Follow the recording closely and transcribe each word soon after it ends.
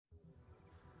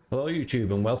Hello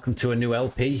YouTube and welcome to a new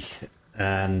LP,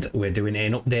 and we're doing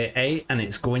an update 8 and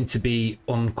it's going to be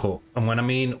uncut. And when I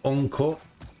mean uncut,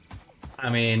 I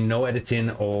mean no editing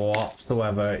or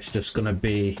whatsoever. It's just going to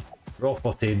be raw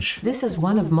footage. This is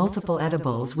one of multiple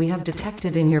edibles we have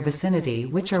detected in your vicinity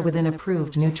which are within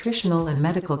approved nutritional and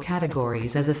medical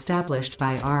categories as established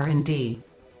by R&D.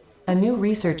 A new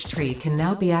research tree can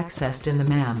now be accessed in the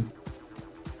MAM.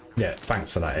 Yeah,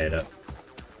 thanks for that, Ada.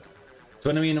 So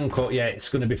when I mean uncut, yeah, it's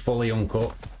going to be fully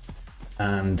uncut,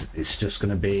 and it's just going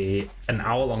to be an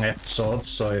hour-long episode.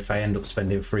 So if I end up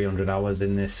spending 300 hours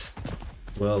in this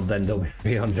world, then there'll be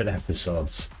 300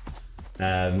 episodes.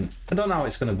 I don't know how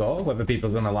it's going to go, whether people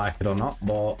are going to like it or not,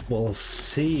 but we'll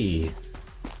see.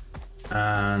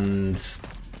 And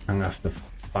I'm going to have to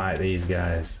fight these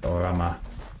guys, or am I?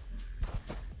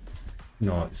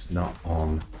 No, it's not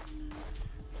on.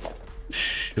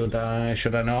 Should I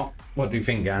not? What do you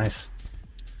think, guys?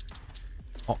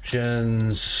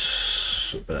 Options,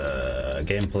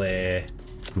 gameplay.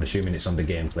 I'm assuming it's under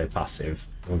gameplay passive.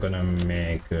 We're gonna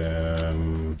make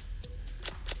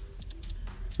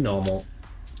normal.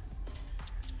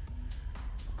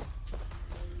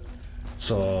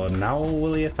 So now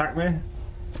will he attack me?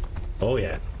 Oh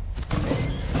yeah.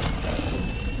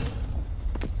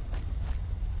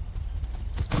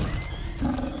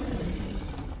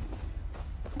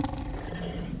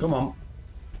 Come on.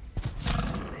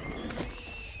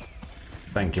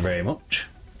 Thank you very much.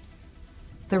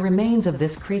 The remains of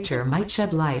this creature might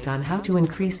shed light on how to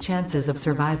increase chances of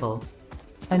survival.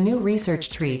 A new research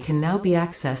tree can now be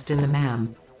accessed in the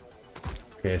MAM.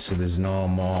 Okay, so there's no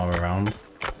more around.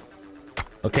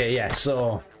 Okay, yeah,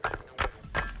 so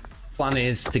plan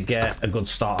is to get a good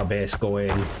starter base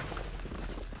going.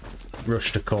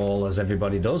 Rush to coal as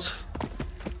everybody does.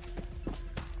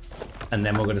 And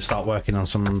then we're going to start working on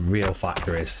some real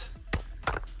factories.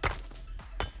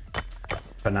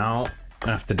 For now, I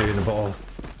have to do the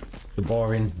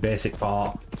boring basic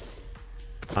part,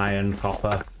 iron,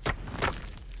 copper,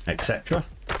 etc.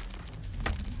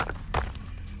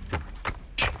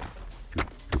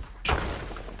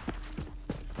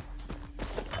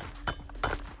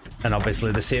 And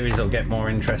obviously the series will get more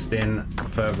interesting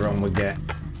further on we get.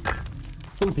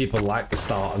 Some people like the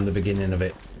start and the beginning of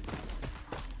it.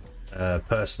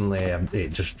 Personally,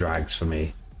 it just drags for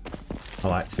me. I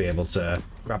like to be able to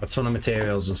grab a ton of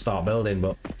materials and start building,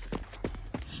 but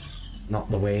it's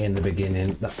not the way in the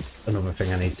beginning. That's another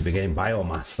thing I need to be getting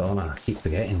biomass, don't I? I keep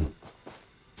forgetting.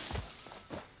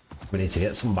 We need to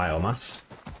get some biomass.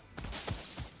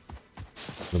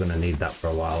 We're going to need that for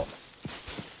a while.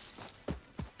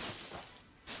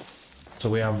 So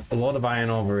we have a lot of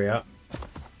iron over here.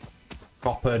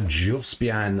 Copper just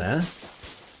behind there.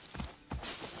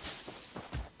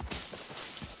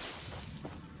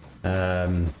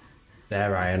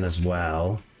 They're iron as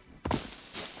well.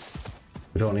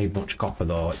 We don't need much copper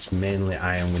though, it's mainly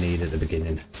iron we need at the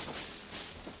beginning.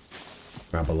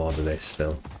 Grab a lot of this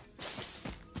still.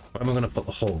 Where am I going to put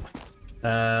the hub?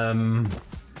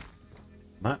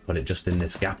 Might put it just in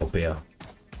this gap up here.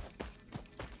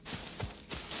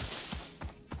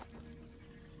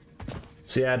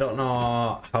 So yeah, I don't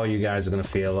know how you guys are going to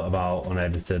feel about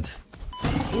unedited.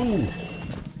 Ooh.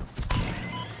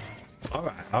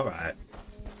 Alright.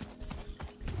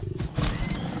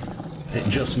 Is it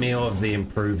just me or have they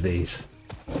improved these?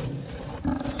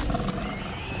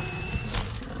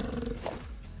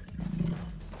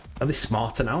 Are they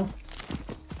smarter now?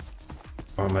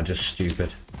 Or am I just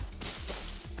stupid?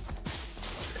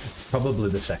 Probably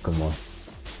the second one.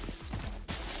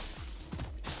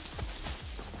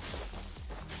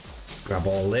 Grab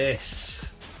all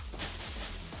this.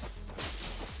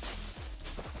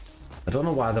 I don't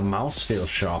know why the mouse feels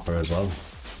sharper as well.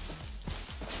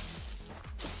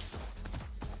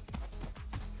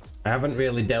 I haven't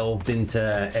really delved into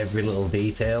every little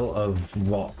detail of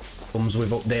what comes with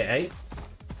update 8.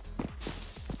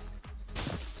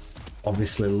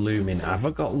 Obviously looming. Have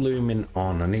I got looming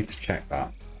on? I need to check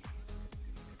that.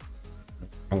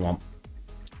 Hang on.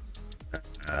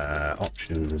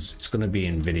 Options. It's going to be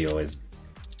in video, is it?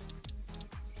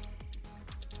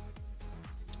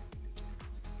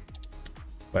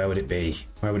 Where would it be?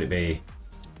 Where would it be?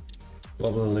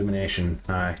 Global illumination.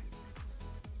 Hi.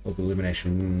 Global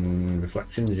illumination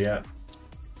reflections. Yeah.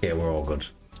 Okay, we're all good.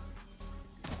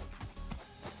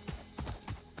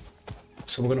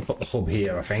 So we're going to put the hub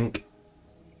here, I think.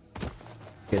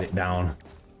 Let's get it down.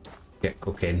 Get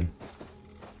cooking.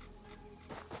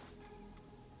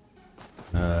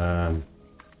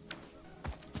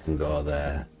 Can go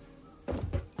there.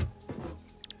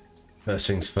 First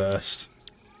things first.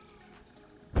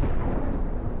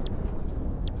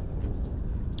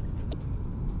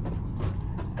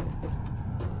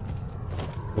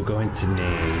 we're going to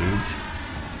need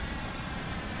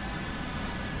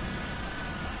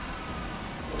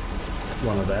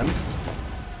one of them.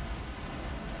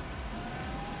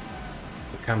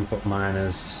 We can put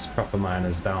miners, proper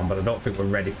miners down, but I don't think we're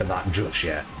ready for that just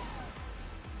yet.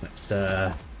 Let's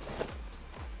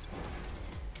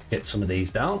get some of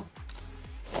these down.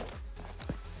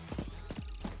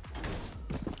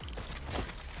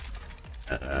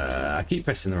 I keep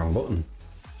pressing the wrong button.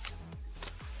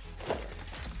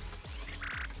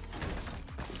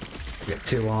 Get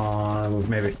 2 on,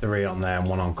 maybe 3 on there and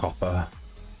 1 on copper.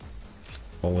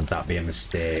 Or would that be a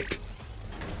mistake?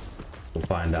 We'll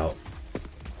find out.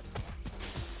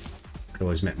 Could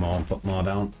always make more and put more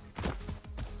down.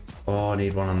 Oh, I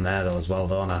need 1 on there though as well,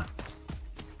 don't I?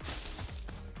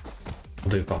 I'll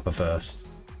do copper first.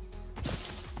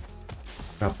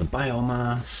 Grab the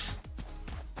biomass.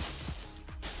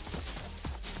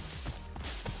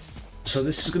 So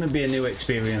this is going to be a new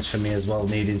experience for me as well,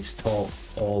 needing to talk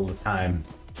all the time.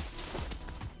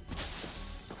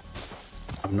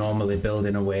 I'm normally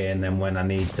building away, and then when I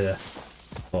need to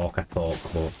talk, I talk,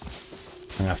 but I'm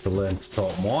going to have to learn to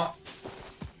talk more.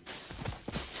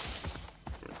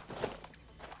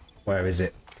 Where is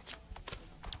it?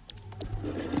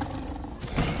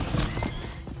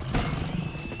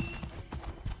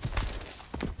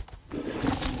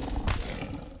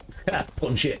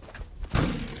 Punch it.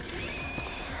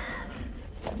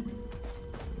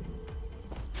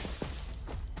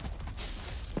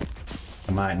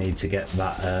 I might need to get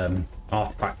that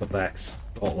artifact up there, 'cause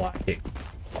I don't like it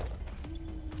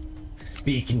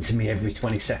speaking to me every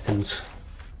 20 seconds.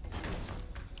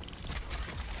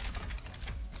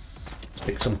 Let's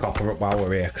pick some copper up while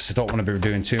we're here, because I don't want to be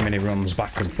doing too many runs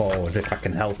back and forward if I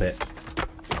can help it.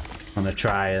 I'm going to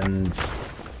try and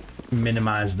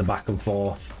minimize the back and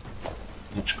forth.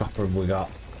 How much copper have we got?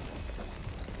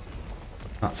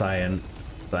 That's iron.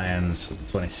 That's iron's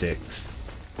 26.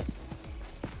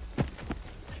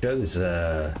 Sure, there's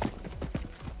a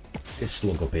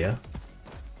slug up here.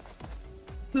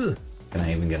 Ugh. Can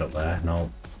I even get up there?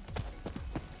 No.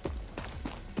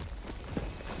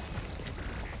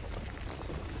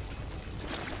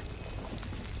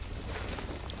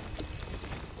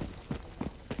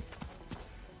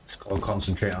 Let's go and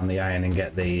concentrate on the iron and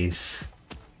get these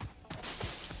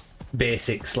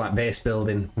basics, like base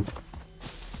building.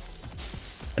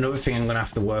 Another thing I'm going to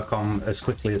have to work on as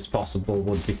quickly as possible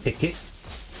would be ticket.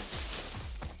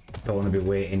 Don't want to be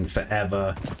waiting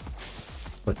forever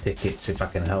for tickets if I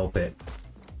can help it.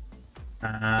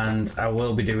 And I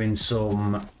will be doing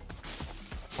some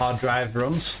hard drive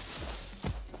runs.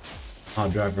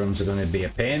 Hard drive runs are going to be a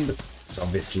pain because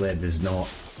obviously there's no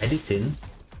editing.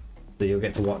 So you'll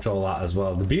get to watch all that as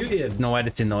well. The beauty of no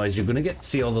editing though is you're going to get to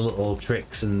see all the little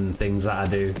tricks and things that I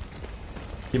do.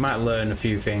 You might learn a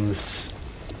few things.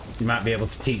 You might be able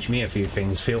to teach me a few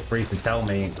things. Feel free to tell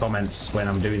me in comments when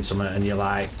I'm doing something and you're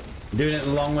like, doing it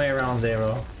the long way around,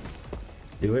 Zero.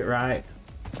 Do it right.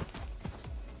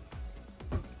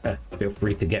 Feel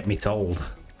free to get me told.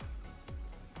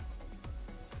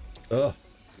 Ugh.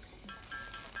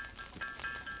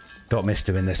 Don't miss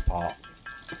doing this part.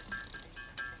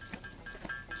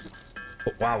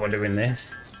 But while we're doing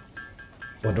this,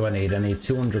 what do I need? I need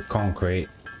 200 concrete,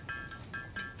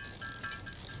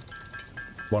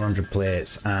 100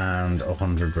 plates, and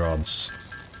 100 rods.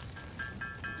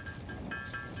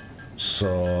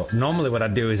 So normally what I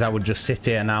do is I would just sit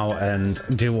here now and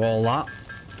do all that.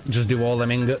 Just do all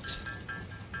them ingots.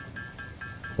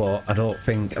 But I don't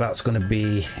think that's going to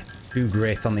be too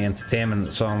great on the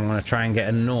entertainment, so I'm going to try and get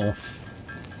enough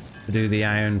to do the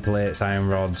iron plates, iron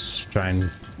rods, try and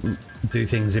do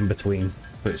things in between,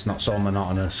 but it's not so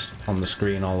monotonous on the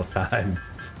screen all the time.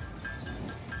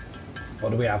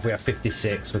 What do we have? We have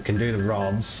 56. We can do the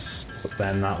rods, but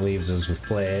then that leaves us with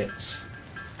plates.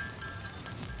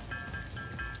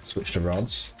 Switch to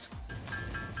rods.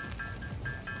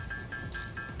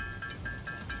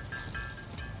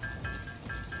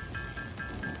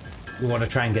 We want to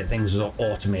try and get things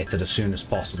automated as soon as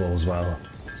possible as well.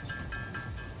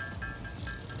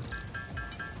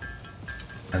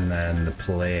 And then the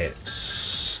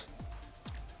plates.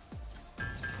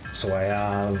 So I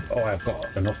have... Oh, I've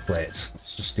got enough plates.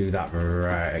 Let's just do that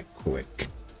right quick.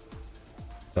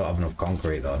 Don't have enough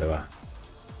concrete though, do I?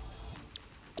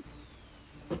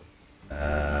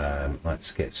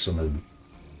 Let's get some of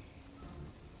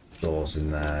those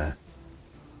in there.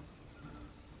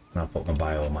 And I'll put my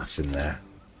biomass in there.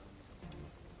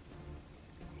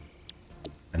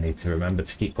 I need to remember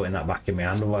to keep putting that back in my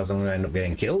hand, otherwise I'm going to end up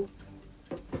getting killed.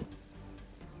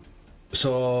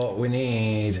 So we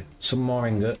need some more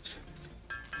ingots.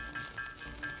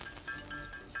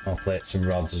 More plates and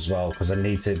rods as well, because I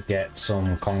need to get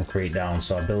some concrete down.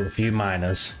 So I build a few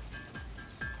miners.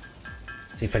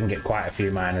 See if I can get quite a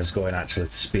few miners going actually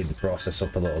to speed the process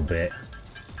up a little bit.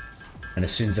 And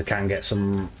as soon as I can get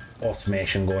some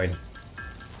automation going,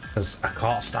 because I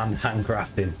can't stand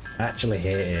handcrafting. I actually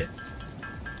hate it.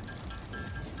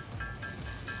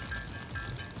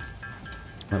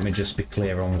 Let me just be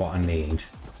clear on what I need.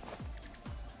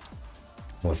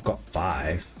 Well, I've got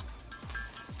 5.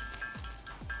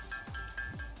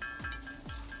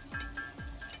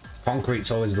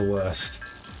 Concrete's always the worst.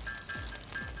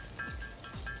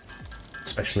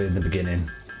 Especially in the beginning.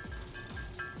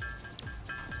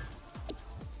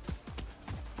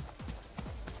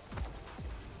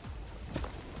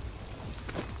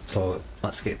 So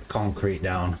let's get the concrete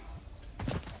down.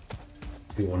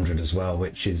 200 as well,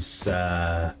 which is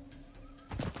that's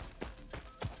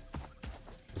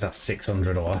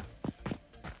 600 or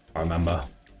I remember.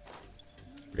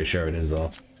 Pretty sure it is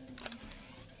though.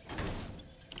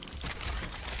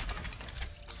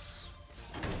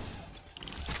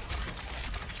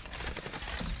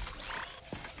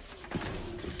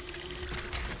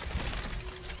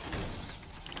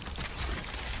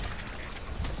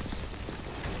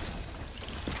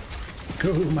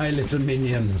 Go, my little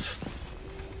minions.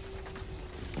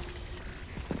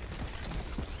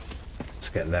 Let's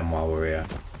get them while we're here.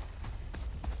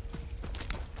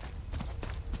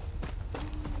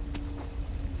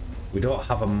 We don't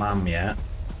have a MAM yet.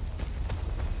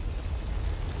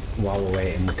 While we're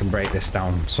waiting, we can break this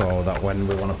down so that when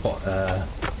we want to put a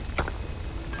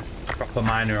proper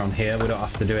miner on here, we don't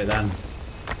have to do it then.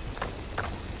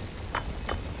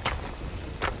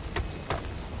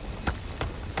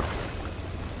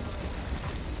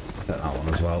 That one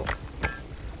as well.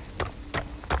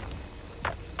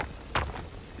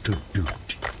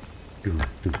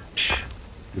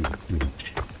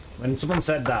 When someone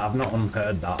said that, I've not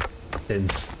unheard that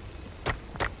since.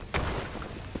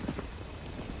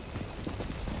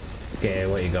 Okay,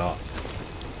 what you got?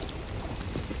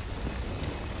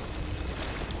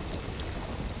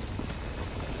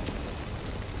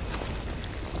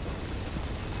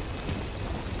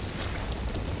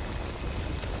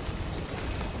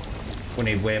 We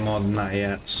need way more than that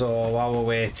yet. So while we're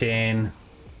waiting,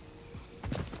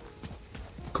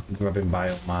 could be grabbing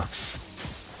biomass.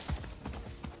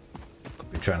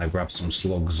 Could be trying to grab some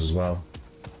slugs as well.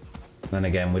 Then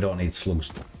again, we don't need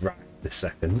slugs right this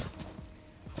second.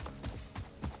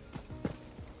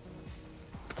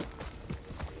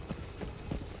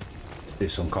 Let's do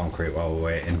some concrete while we're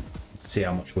waiting. See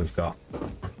how much we've got.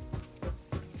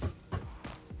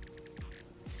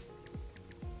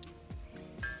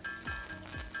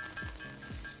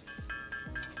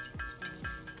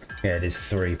 Yeah, it is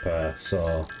 3 per,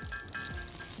 so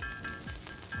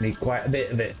need quite a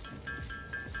bit of it.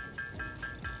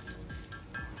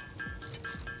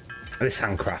 This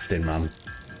handcrafting, man.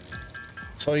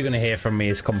 That's all you're gonna hear from me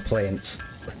is complaints.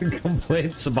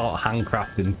 Complaints about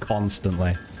handcrafting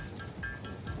constantly.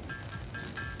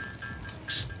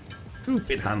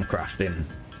 Stupid handcrafting.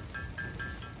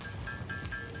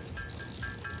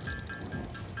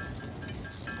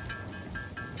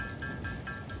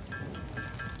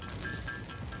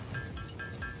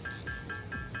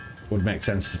 Would make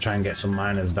sense to try and get some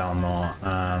miners down there,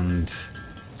 and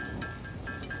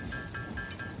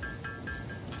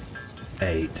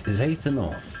 8. Is 8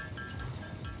 enough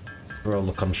for all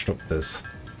the constructors?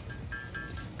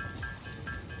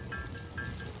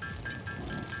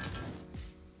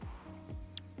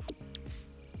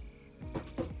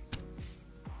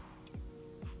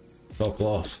 So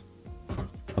close.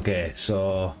 Okay,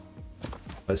 so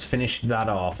let's finish that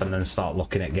off and then start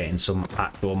looking at getting some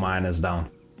actual miners down.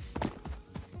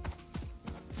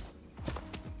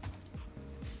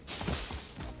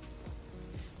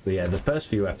 But yeah, the first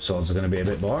few episodes are going to be a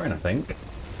bit boring, I think.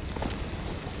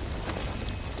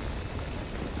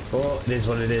 But it is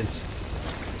what it is.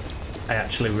 I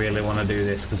actually really want to do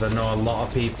this because I know a lot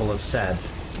of people have said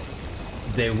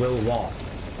they will want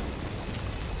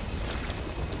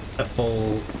a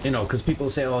full, you know, because people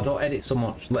say, oh, don't edit so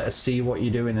much, let us see what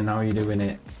you're doing and how you're doing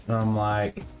it. And I'm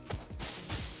like,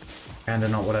 kind of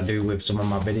not what I do with some of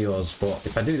my videos, but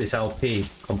if I do this LP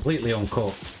completely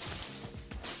uncut,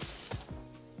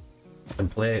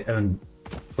 and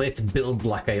play to build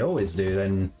like I always do,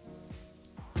 then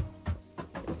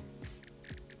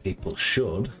people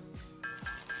should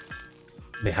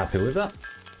be happy with that.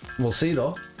 We'll see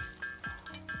though.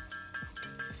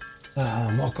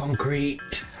 More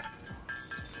concrete.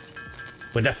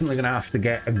 We're definitely gonna have to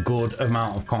get a good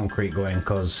amount of concrete going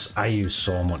because I use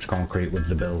so much concrete with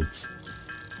the builds.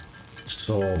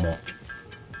 So much.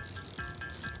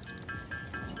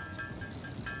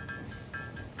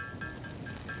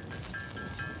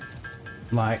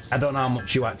 Like, I don't know how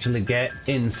much you actually get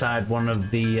inside one of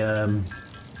the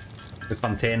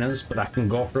containers, but I can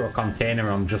go through a container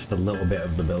on just a little bit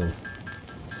of the build.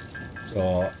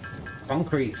 So,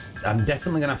 concrete's... I'm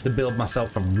definitely going to have to build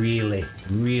myself a really,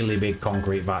 really big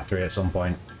concrete factory at some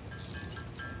point.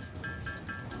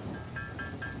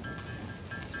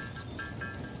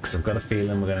 Because I've got a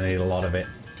feeling we're going to need a lot of it.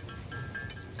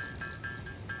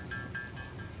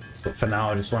 But for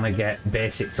now, I just want to get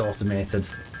basics automated.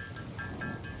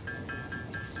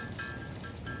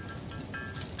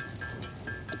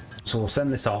 So we'll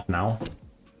send this off now.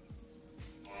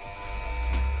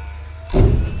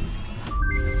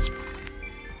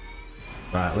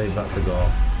 Right, leave that to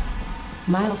go.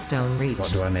 Milestone reached.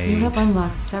 What do I need? You have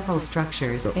unlocked several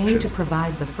structures aimed to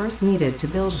provide the first needed to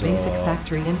build basic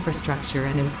factory infrastructure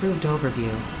and improved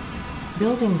overview.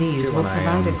 Building these will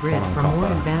provide a grid for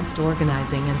more advanced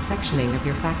organizing and sectioning of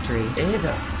your factory.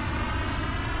 Ada.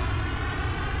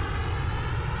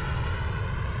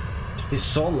 It's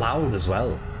so loud as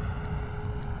well.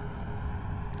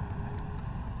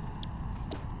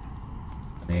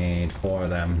 Need 4 of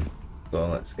them. So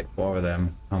let's get 4 of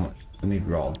them. How much? I need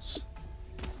rods.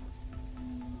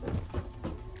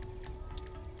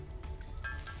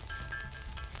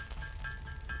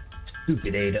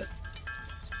 Stupid Ada.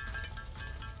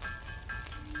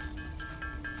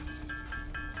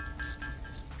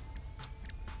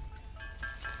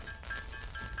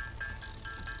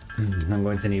 I'm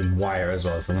going to need wire as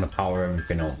well, so I'm going to power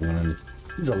everything up.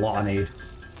 There's a lot I need.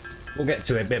 We'll get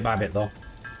to it bit by bit though.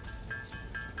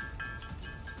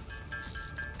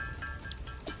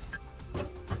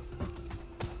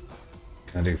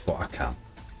 I do what I can.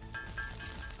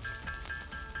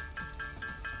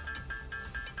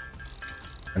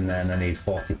 And then I need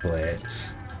 40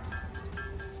 plates.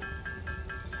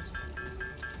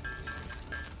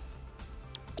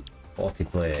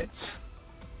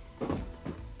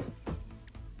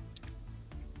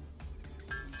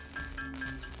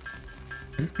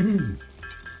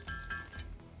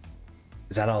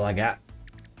 Is that all I got?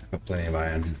 I've got plenty of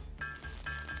iron.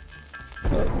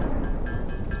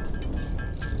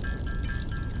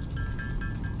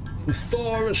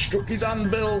 Thor has struck his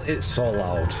anvil. It's so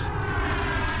loud.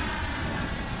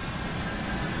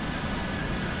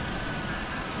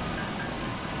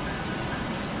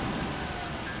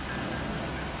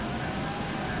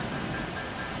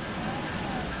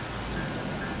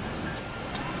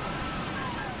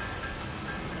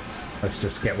 Let's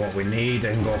just get what we need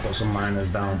and go put some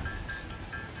miners down.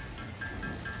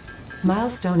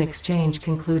 Milestone exchange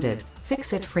concluded.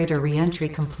 Fix-it freighter re-entry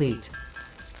complete.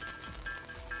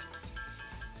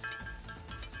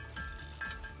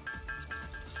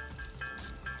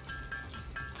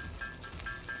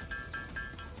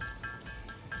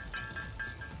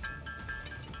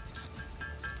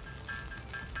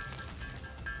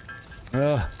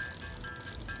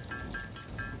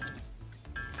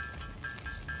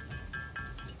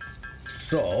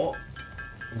 So,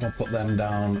 I'm going to put them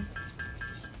down.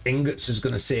 Ingots is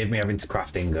going to save me having to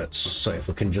craft ingots. So if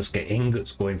we can just get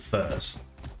ingots going first.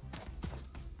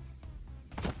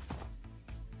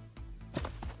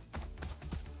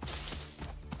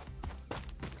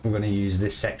 We're going to use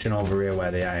this section over here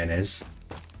where the iron is.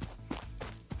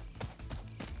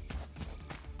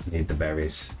 Need the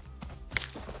berries.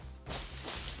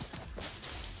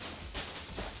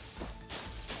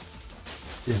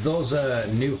 There's those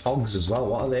new hogs as well.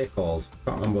 What are they called?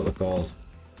 Can't remember what they're called.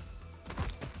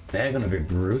 They're going to be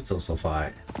brutal to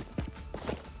fight.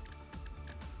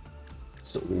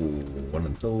 So, one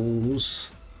of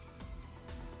those.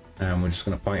 And we're just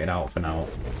going to point it out for now.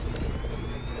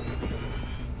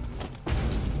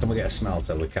 Can we get a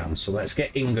smelter? We can. So let's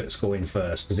get ingots going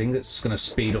first, because ingots is going to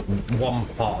speed up one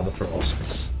part of the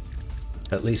process.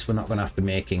 At least we're not going to have to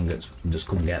make ingots. We can just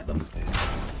come get them.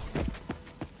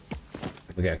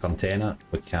 If we get a container,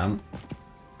 we can.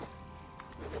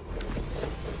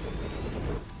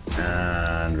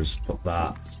 And just put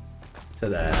that to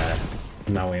there.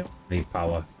 Now we need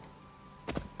power.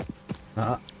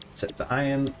 Set to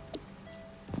iron.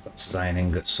 That's iron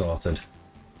ingots sorted.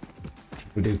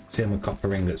 We do same with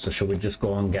copper ingots, so should we just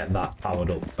go and get that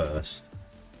powered up first?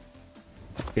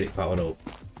 Get it powered up.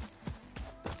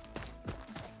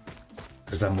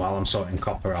 Because then while I'm sorting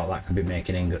copper out, that could be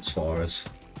making ingots for us.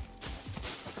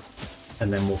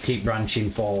 And then we'll keep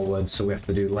branching forward, so we have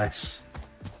to do less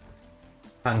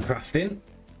handcrafting.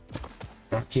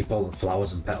 I'll keep all the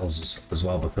flowers and petals and stuff as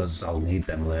well, because I'll need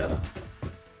them later.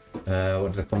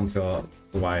 What did I come for?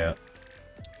 The wire.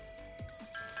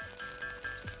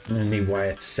 I'm gonna need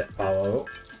wire to set power up.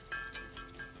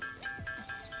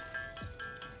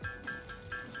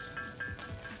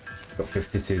 Got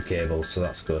 52 cables, so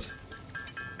that's good.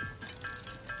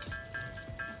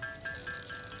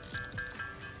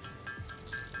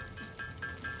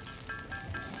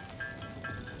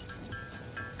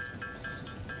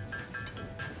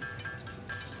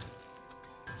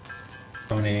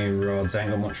 How many rods? I ain't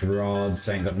got much rods.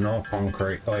 I ain't got no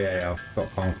concrete. Oh yeah, I've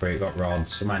got concrete, got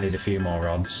rods. I might need a few more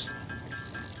rods.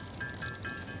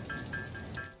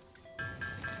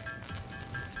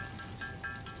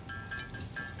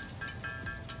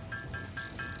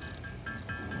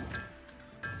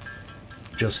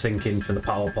 Just thinking for the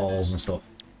power poles and stuff.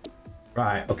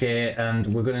 Right, okay, and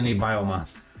we're gonna need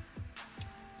biomass.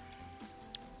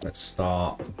 Let's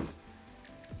start.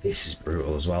 This is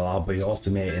brutal as well. I'll be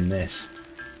automating this.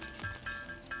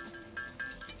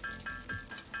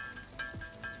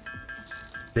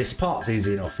 This part's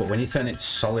easy enough, but when you turn it to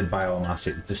solid biomass,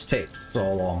 it just takes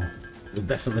so long. We'll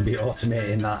definitely be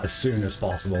automating that as soon as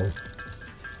possible.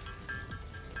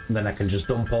 And then I can just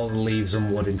dump all the leaves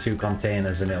and wood in 2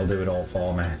 containers and it'll do it all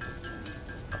for me.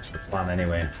 That's the plan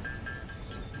anyway.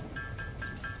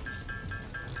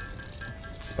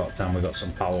 It's about time we got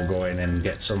some power going and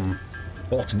get some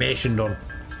automation done.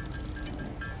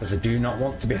 Because I do not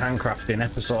want to be handcrafting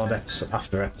episode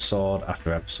after episode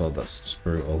after episode. That's just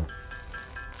brutal.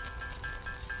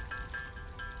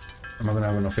 Am I going to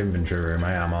have enough inventory room?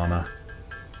 I am, aren't I?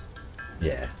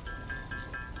 Yeah.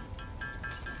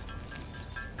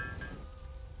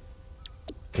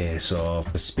 Okay, so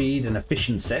for speed and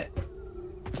efficiency,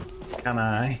 can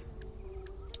I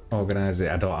organise it?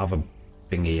 I don't have a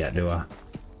thingy yet, do I?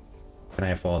 Can I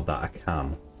afford that? I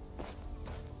can.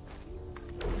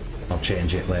 I'll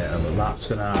change it later, but that's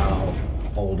gonna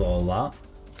hold all that.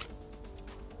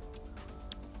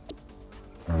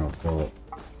 Oh, cool.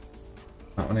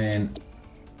 That one in.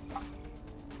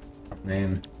 That one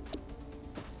in.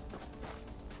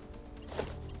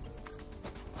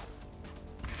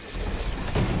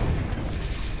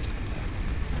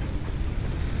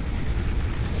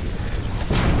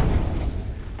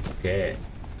 Okay.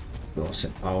 Go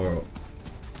set power up.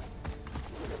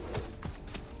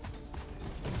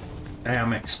 I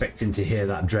am expecting to hear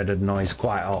that dreaded noise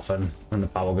quite often. When the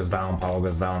power goes down,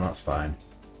 that's fine.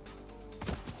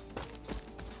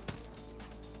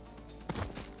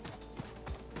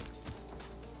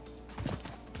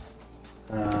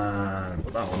 And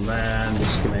put that one there, and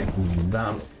just connect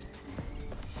that.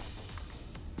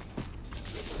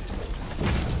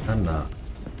 And that.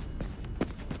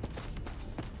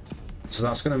 So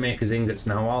that's going to make us ingots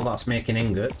now. While that's making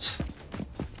ingots,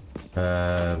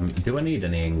 do I need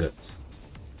any ingots?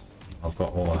 I've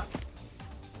got ore.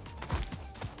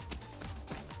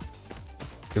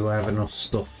 Do I have enough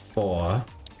stuff for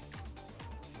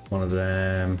one of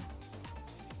them?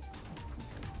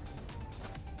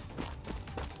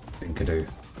 I think I do.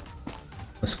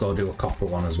 Let's go do a copper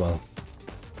one as well.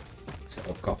 Set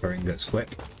up copper ingots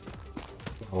quick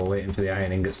while we're waiting for the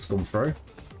iron ingots to come through.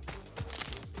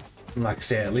 And like I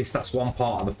say, at least that's one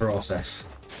part of the process.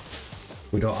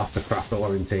 We don't have to craft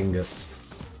ore into ingots.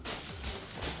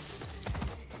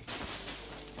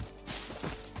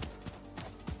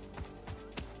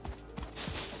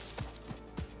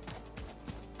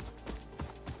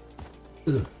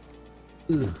 Ugh.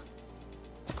 Ugh.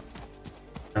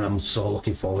 And I'm so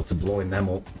looking forward to blowing them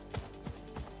up.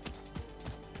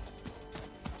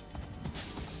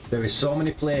 There is so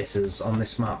many places on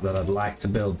this map that I'd like to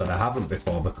build that I haven't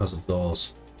before because of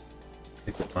those.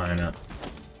 Pick up mine up.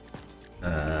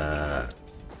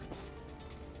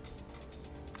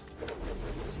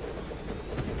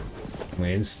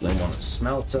 We instantly want a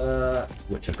smelter,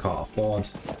 which I can't afford.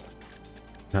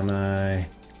 Can I? I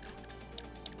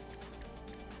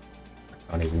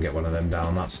can't even get one of them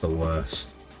down, that's the worst.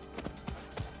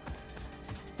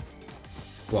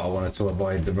 What I wanted to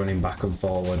avoid, the running back and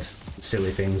forward.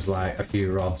 Silly things like a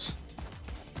few rods.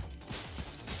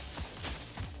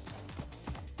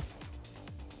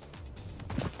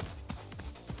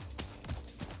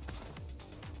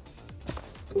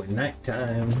 Going night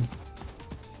time.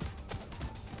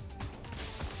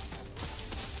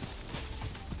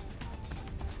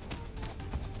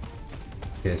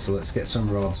 Okay, so let's get some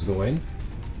rods going.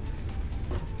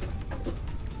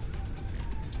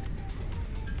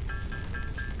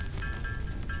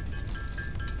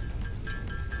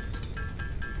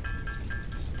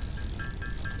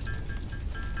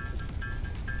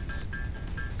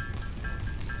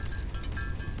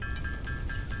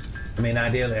 I mean,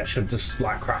 ideally I should just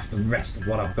like craft the rest of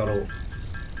what I've got up.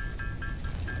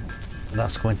 But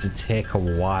that's going to take a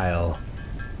while.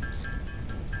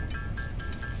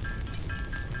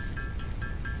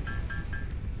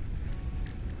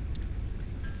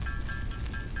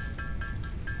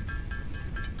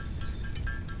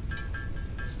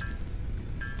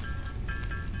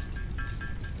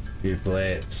 Few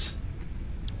plates.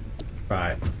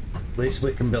 Right. At least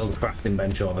we can build a crafting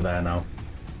bench over there now.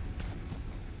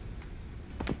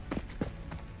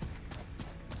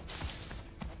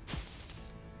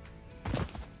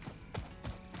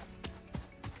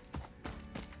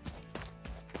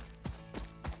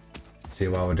 See,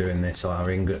 while we're doing this,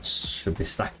 our ingots should be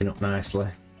stacking up nicely.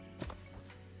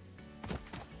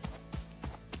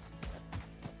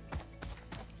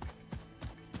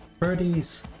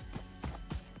 Birdies.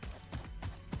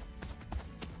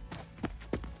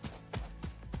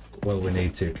 Well, we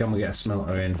need to. Can we get a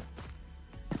smelter in?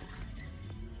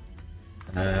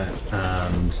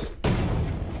 And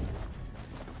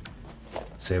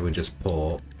say we just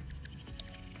put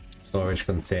storage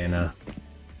container.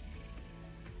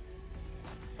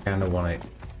 Kind of want it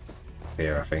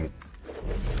here, I think.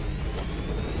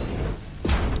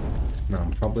 No,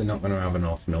 I'm probably not going to have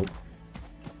enough. Nope.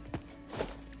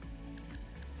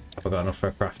 Have I got enough for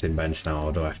a crafting bench now,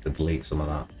 or do I have to delete some of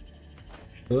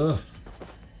that? Ugh.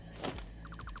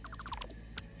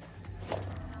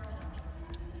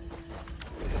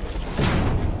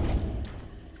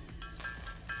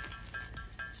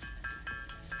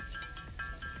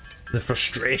 The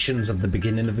frustrations of the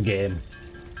beginning of the game.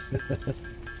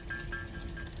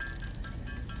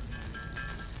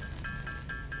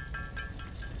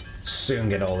 Soon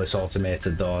get all this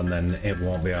automated though, and then it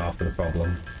won't be half of the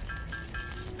problem.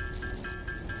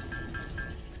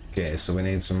 Okay, so we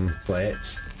need some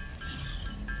plates.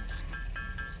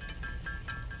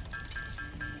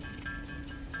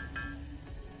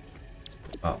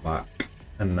 Put that back,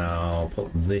 and now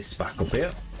put this back up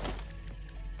here.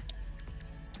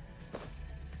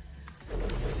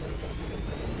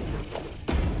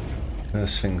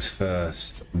 First things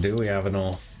first, do we have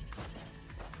enough?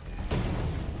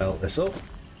 Belt this up.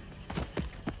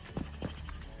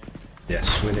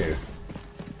 Yes, we do.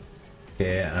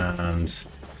 Okay, and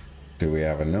do we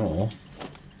have enough?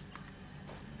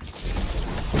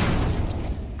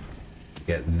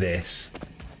 Get this.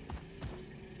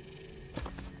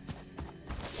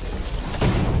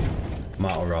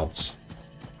 Metal rods.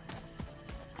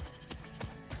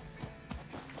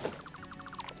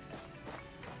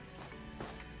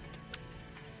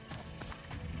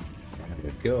 There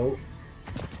we go.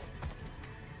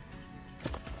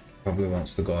 Probably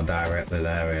wants to go directly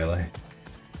there, really.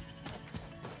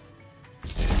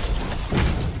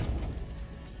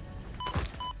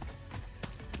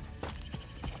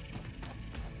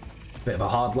 Bit of a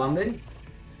hard landing.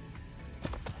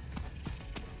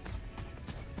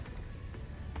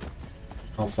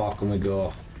 How far can we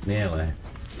go? Nearly. And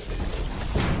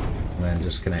then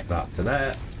just connect that to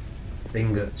there. It's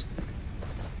ingots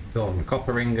done.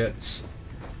 Copper ingots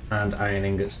and iron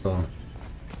ingots done.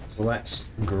 So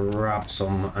let's grab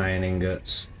some iron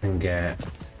ingots and get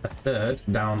a third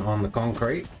down on the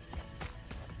concrete.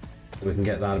 So we can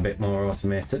get that a bit more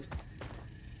automated.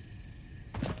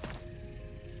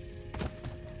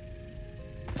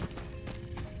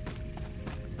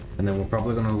 And then we're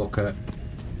probably going to look at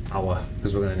power,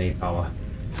 because we're going to need power.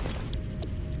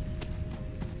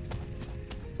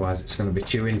 Otherwise it's going to be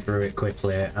chewing through it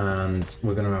quickly and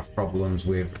we're going to have problems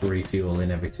with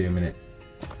refueling every 2 minutes.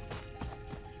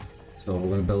 So we're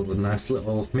going to build a nice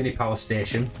little mini power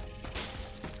station.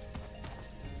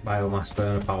 Biomass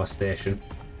burner power station.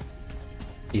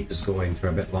 Keep us going for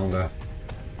a bit longer.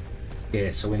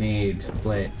 Okay, so we need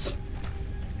plates.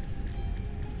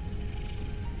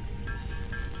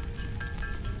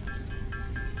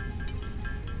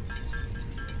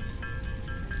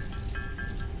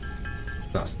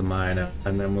 That's the miner.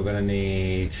 And then we're going to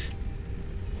need...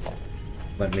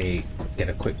 Let me get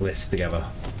a quick list together.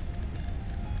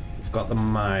 We've got the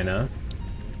miner.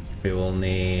 We will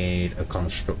need a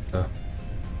constructor.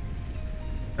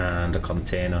 And a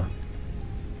container.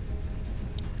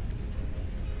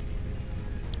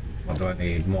 What do I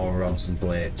need? More rods and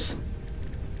plates.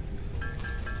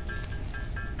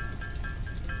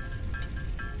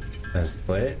 There's the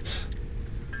plates.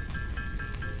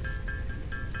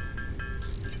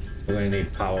 We're going to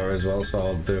need power as well, so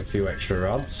I'll do a few extra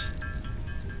rods.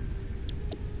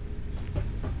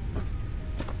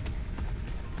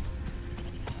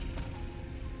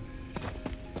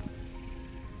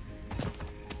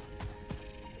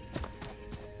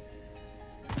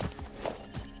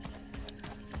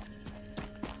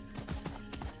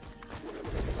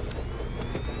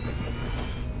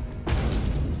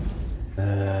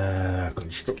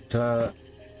 Constructor.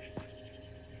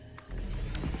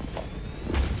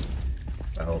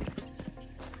 Belt.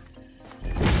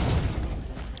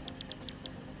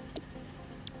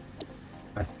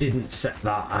 I didn't set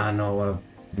that. I know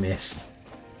I missed.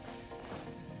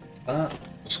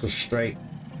 Just go straight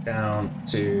down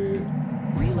to...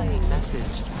 Relaying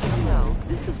message. Hello,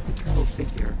 this is Paternal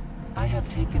Figure. I have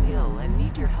taken ill and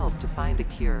need your help to find a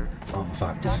cure.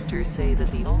 Artifacts. Doctors say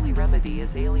that the only remedy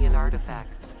is alien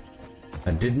artifacts.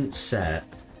 I didn't set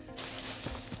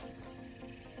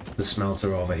the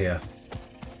smelter over here.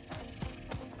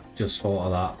 Just thought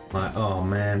of that. Like, oh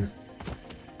man.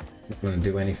 Not gonna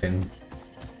do anything.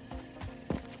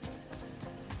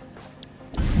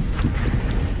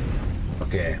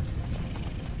 Okay.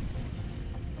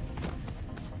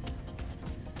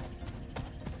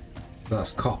 So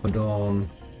that's copper done.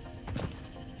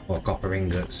 Or copper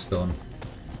ingots done.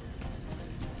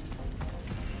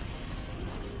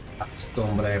 That's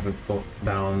done, but I haven't put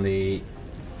down the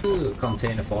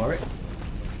container for it.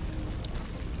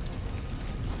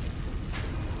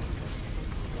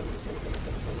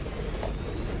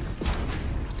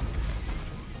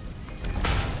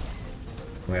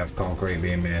 We have concrete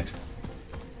being made.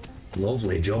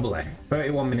 Lovely jubbly.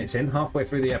 31 minutes in, halfway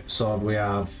through the episode, we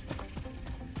have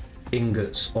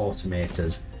ingots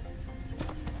automated.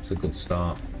 It's a good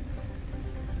start.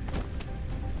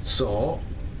 So,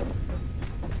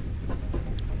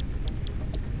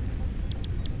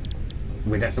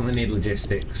 we definitely need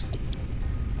logistics.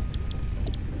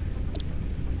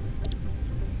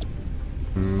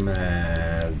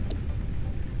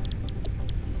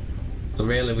 So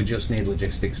really we just need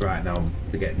logistics right now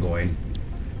to get going.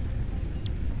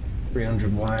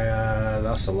 300 wire,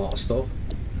 that's a lot of stuff.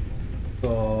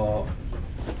 So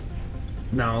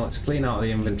now let's clean out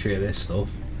the inventory of this stuff,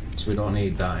 so we don't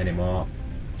need that anymore.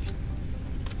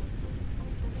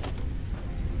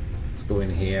 Let's go in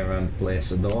here and place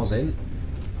those in.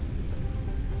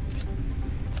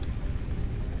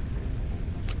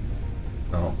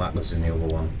 No, that goes in the other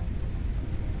one.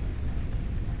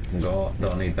 Go,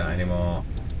 don't need that anymore.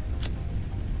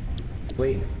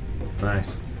 Clean.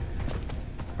 Nice.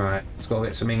 Right, let's go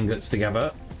get some ingots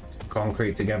together,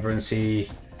 concrete together, and see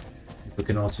if we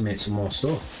can automate some more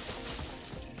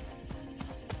stuff.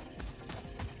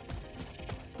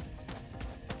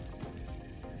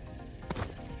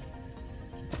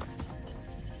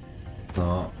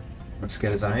 So, let's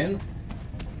get his iron.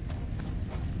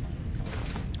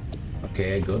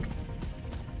 Okay, good.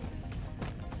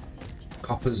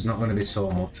 Copper's not going to be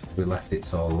so much, we left it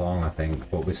so long I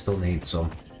think, but we still need some.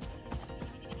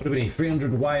 What do we need?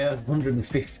 300 wire,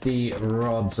 150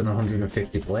 rods and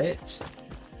 150 plates.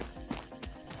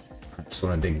 I just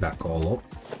want to dig that coal up.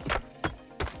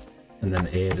 And then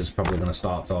Ada's probably going to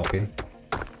start talking.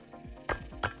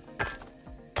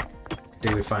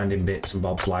 Do we finding bits and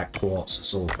bobs like quartz,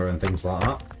 sulfur and things like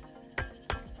that.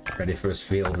 Ready for his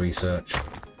field research.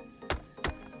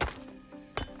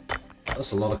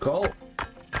 That's a lot of coal.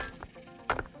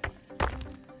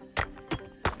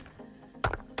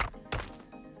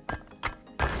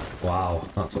 Wow,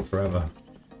 that took forever.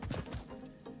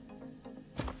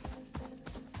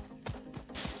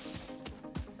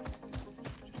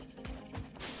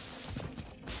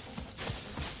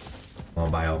 More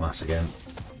biomass again.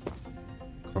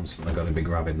 Constantly got to be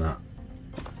grabbing that.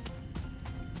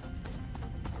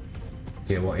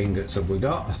 Okay, what ingots have we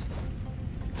got?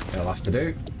 It'll have to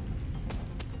do.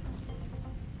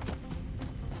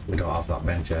 We don't have that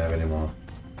bench here anymore.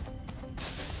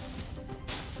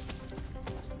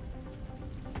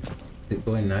 Is it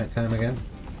going night time again?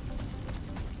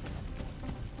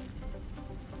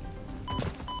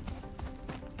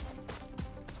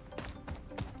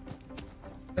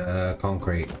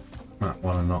 Concrete. Might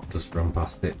want to not just run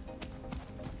past it.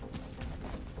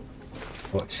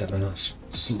 47, that's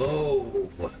slow.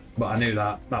 But I knew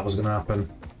that was going to happen.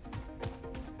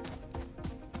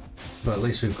 But at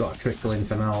least we've got a trickle in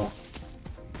for now.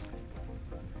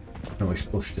 And we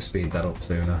should push to speed that up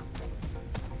sooner.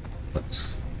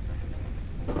 Let's...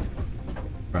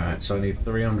 Right, so I need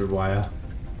 300 wire.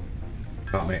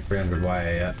 Can't make 300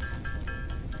 wire yet.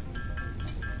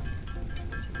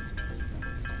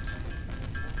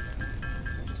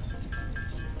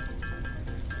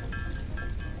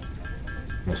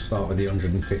 We'll start with the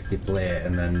 150 plate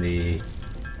and then the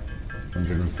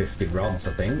 150 rods,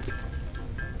 I think.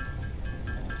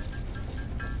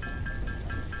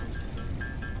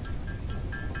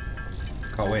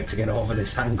 Can't wait to get over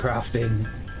this handcrafting.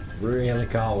 Really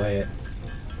can't wait.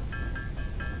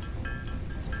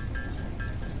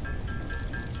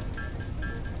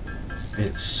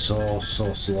 It's so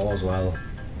slow as well.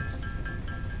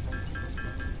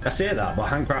 I say that, but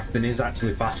handcrafting is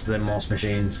actually faster than most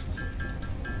machines.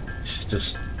 It's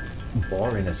just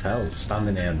boring as hell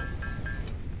standing here.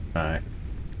 Alright.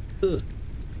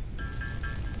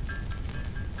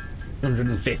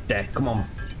 150, come on.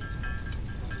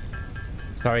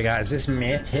 Sorry guys, this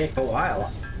may take a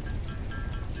while.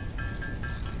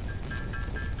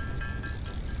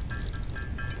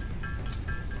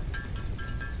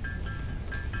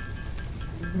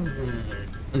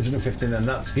 $150, then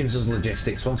that gives us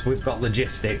logistics. Once we've got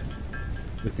logistics,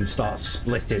 we can start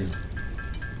splitting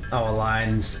our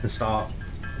lines and start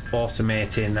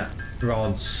automating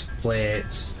rods,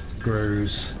 plates,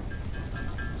 screws,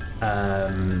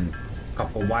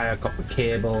 copper wire, copper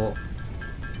cable.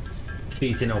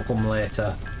 Sheeting will come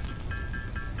later,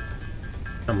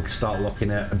 and we can start looking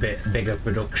at a bit bigger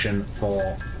production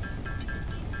for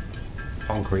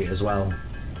concrete as well.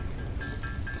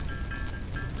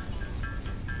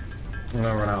 I'm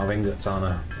gonna run out of ingots, aren't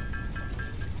I?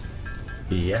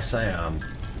 Yes, I am.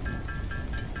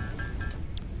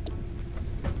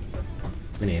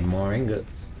 We need more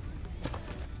ingots.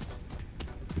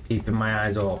 Keeping my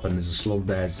eyes open. There's a slug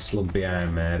there, there's a slug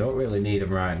behind me. I don't really need them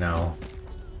right now.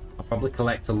 I'll probably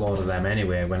collect a load of them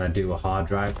anyway when I do a hard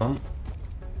drive hunt.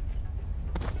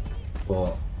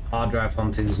 But hard drive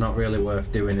hunting is not really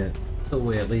worth doing it until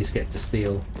we at least get to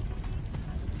steel.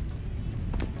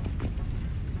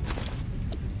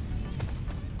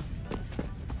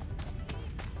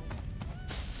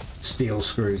 Steel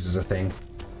screws is a thing.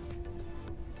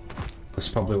 That's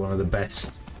probably one of the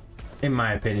best, in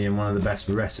my opinion, one of the best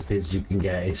recipes you can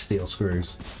get is steel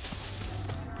screws.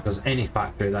 Because any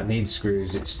factory that needs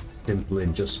screws, it's simply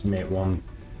just make one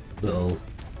little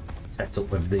setup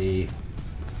with the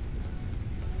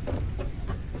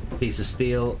piece of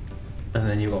steel, and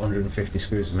then you've got 150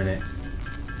 screws a minute.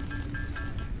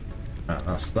 Right,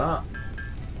 that's that.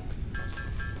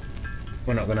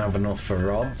 We're not going to have enough for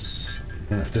rods.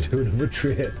 We're going to have to do another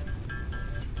trip.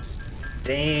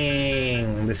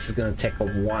 Dang, this is going to take a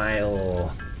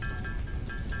while.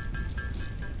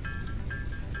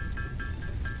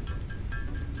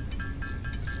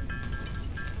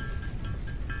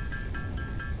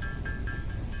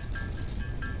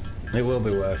 It will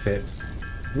be worth it.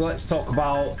 Let's talk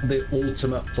about the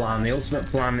ultimate plan. The ultimate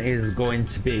plan is going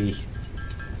to be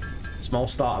a small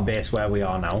starter base where we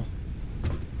are now.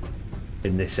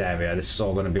 In this area. This is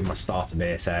all going to be my starter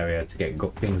base area to get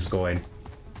things going.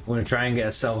 We're going to try and get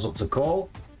ourselves up to coal.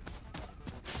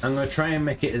 I'm going to try and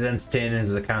make it as entertaining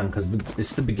as I can because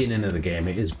it's the beginning of the game.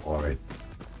 It is boring.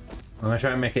 I'm going to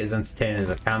try and make it as entertaining as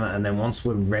I can, and then once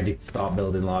we're ready to start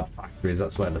building large factories,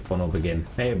 that's where the fun will begin.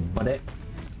 Hey buddy,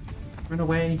 run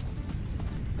away.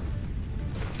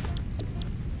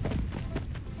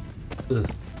 Ugh.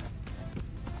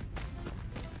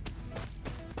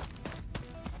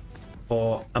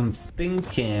 But I'm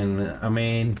thinking, I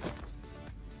mean,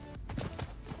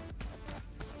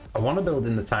 I want to build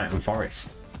in the Titan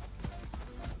Forest.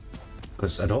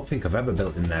 Because I don't think I've ever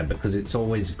built in there because it's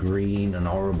always green and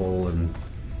horrible and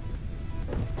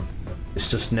it's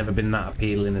just never been that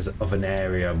appealing as of an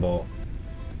area, but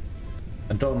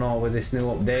I don't know, with this new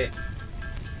update,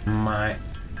 might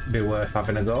be worth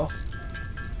having a go.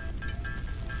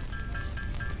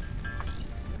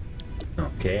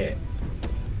 Okay.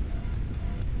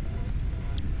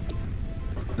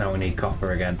 Now we need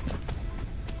copper again.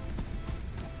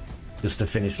 Just to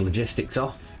finish logistics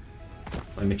off.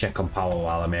 Let me check on power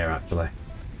while I'm here actually.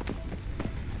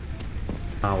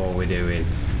 How are we doing?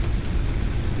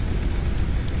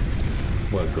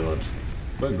 We're good.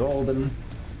 We're golden.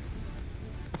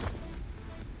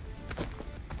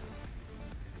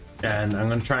 And I'm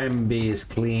going to try and be as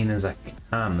clean as I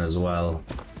can as well.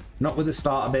 Not with the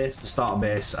starter base. The starter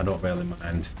base I don't really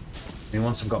mind. I mean,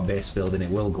 once I've got base building, it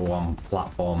will go on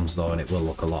platforms though, and it will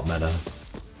look a lot better.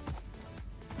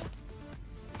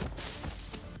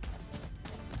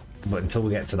 But until we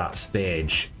get to that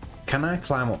stage, can I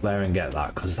climb up there and get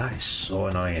that? Because that is so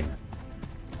annoying.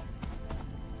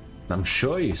 I'm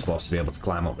sure you're supposed to be able to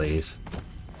climb up these.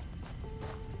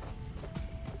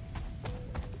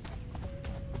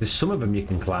 There's some of them you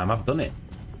can climb, I've done it.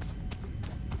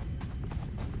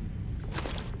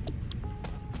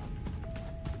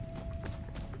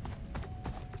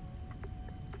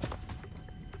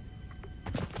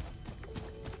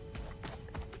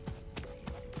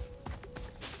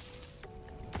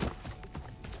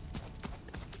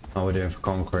 How are we doing for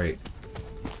concrete?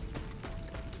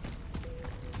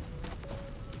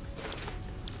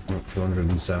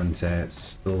 270, it's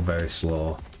still very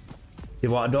slow. See,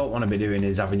 what I don't want to be doing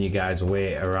is having you guys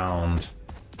wait around.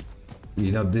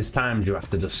 You know, there's times you have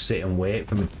to just sit and wait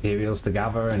for materials to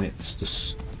gather, and it's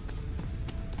just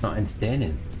not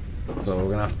entertaining. So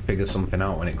we're gonna have to figure something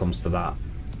out when it comes to that.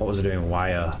 What was I doing?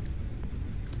 Wire.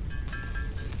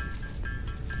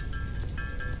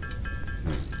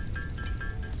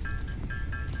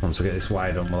 once we get this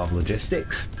wire done, we'll have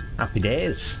logistics. Happy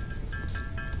days.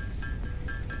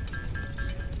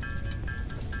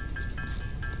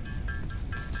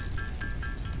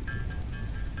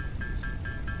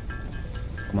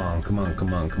 Come on, come on,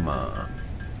 come on, come on.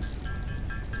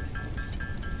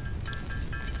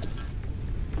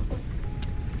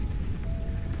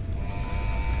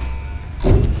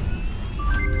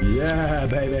 Yeah,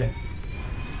 baby.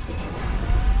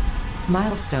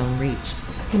 Milestone reached.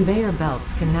 Conveyor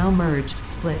belts can now merge,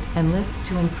 split, and lift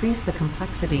to increase the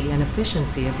complexity and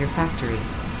efficiency of your factory.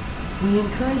 We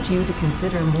encourage you to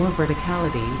consider more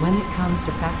verticality when it comes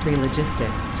to factory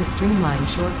logistics to streamline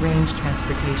short-range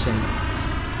transportation.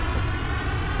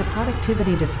 The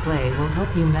productivity display will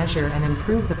help you measure and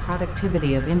improve the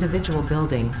productivity of individual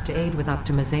buildings to aid with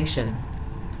optimization.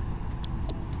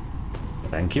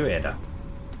 Thank you, Ada.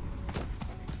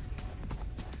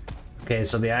 Okay,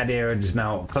 so the idea is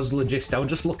now, because logistics, I was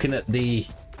just looking at the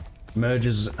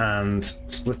mergers and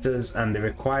splitters, and they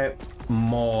require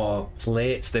more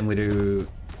plates than we do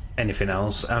anything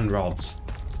else, and rods.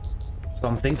 So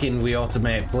I'm thinking we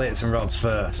automate plates and rods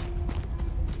first,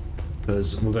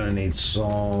 because we're going to need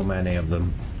so many of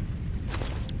them.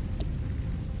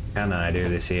 Can I do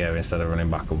this here instead of running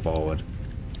back and forward?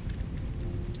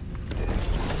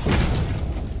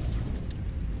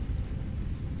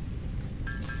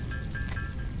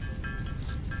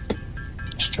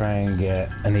 Try and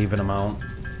get an even amount.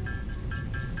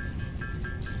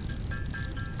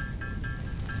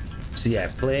 So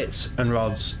yeah, plates and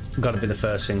rods got to be the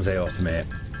first things they automate.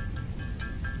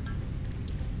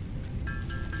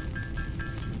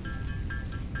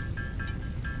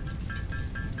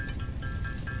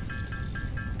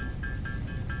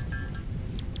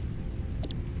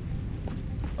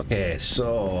 Okay,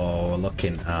 so we're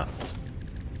looking at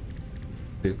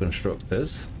two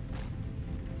constructors.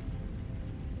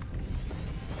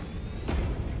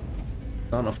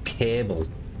 Not enough cable.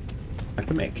 I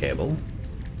can make cable.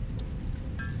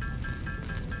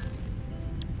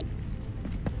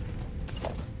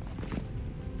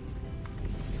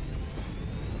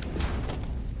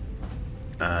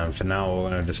 And for now, we're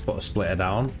going to just put a splitter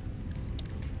down.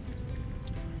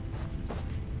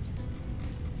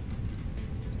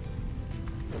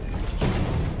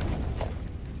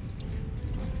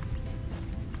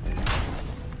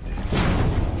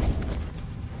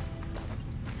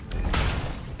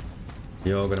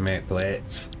 You're gonna make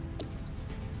plates.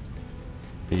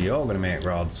 You're gonna make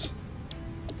rods.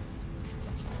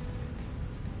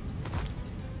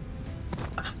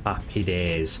 Happy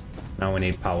days. Now we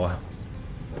need power.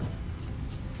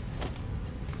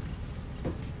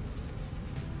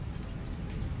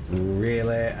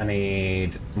 Really? I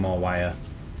need more wire.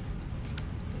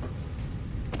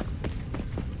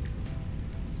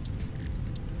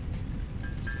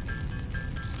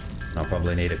 I'll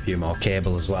probably need a few more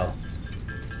cable as well.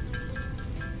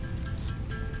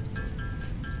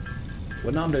 We're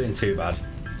not doing too bad.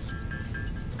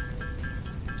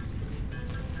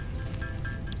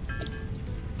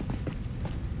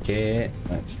 Okay,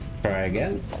 let's try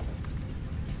again.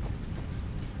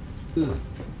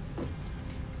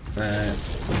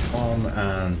 One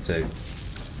and two.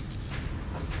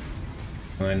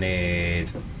 We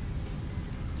need...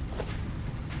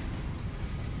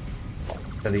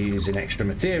 Instead of using extra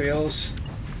materials,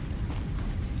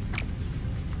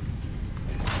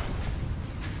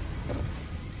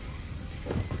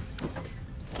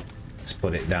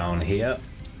 put it down here.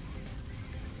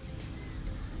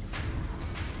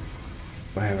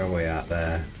 Where are we at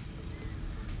there?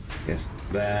 Yes,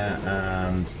 there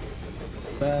and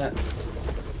there.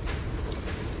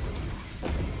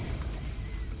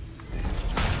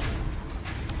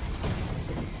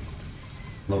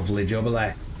 Lovely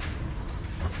jubbly.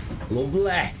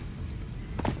 Lovely. I'm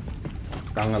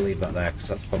gonna leave that there because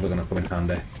that's probably gonna come in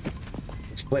handy.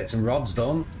 Let's plates and rods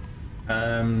done.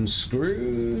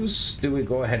 Screws. Do we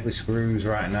go ahead with screws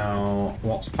right now?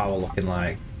 What's power looking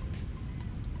like?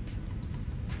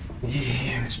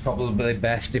 Yeah, it's probably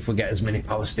best if we get as many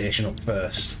power station up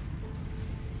first.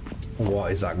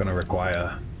 What is that going to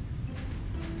require?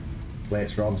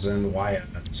 Plates, rods, and wire.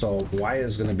 So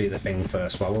wire's going to be the thing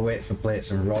first. While we wait for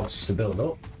plates and rods to build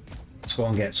up, let's go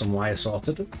and get some wire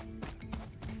sorted.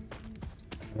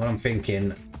 What I'm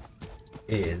thinking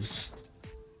is,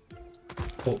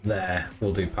 up there,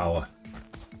 we'll do power.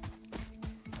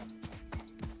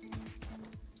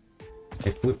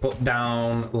 If we put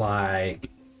down, like,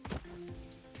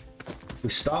 if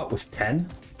we start with 10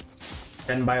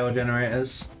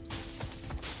 biogenerators,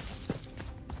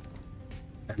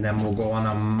 and then we'll go on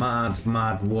a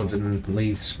mad wood and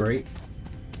leaf spree,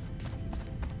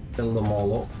 build them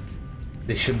all up,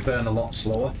 They should burn a lot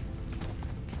slower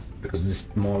because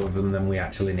there's more of them than we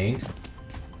actually need.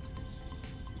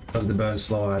 Because they burn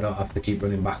slower, I don't have to keep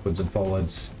running backwards and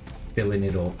forwards, filling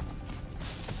it up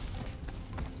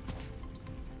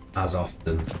as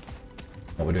often.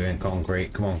 What we're doing,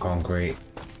 concrete, come on concrete.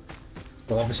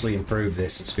 We'll obviously improve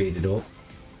this and speed it up.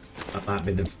 That might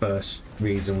be the first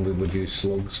reason we would use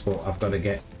slugs, but I've got to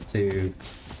get to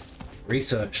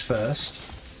research first.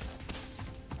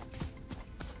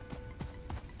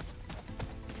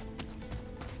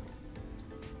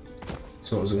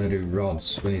 So what was I going to do?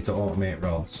 Rods. We need to automate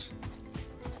rods.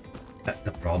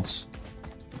 Not rods.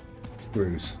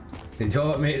 Screws. We need to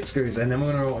automate screws, and then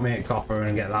we're going to automate copper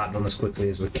and get that done as quickly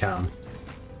as we can.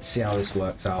 See how this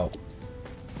works out.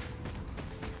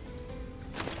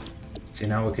 See,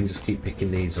 now we can just keep picking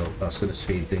these up. That's going to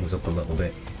speed things up a little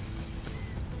bit.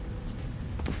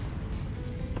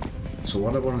 So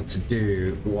what I wanted to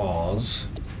do was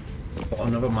put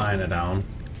another miner down.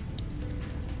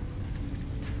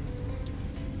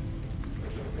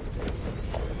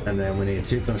 And then we need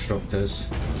 2 constructors,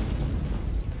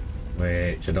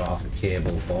 which I don't have the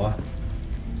cable for.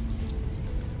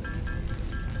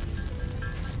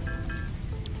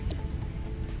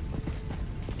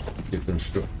 Two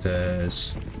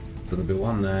constructors. Gonna be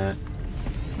one there,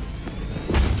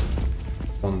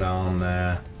 one down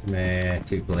there. Meh,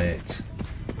 2 plates.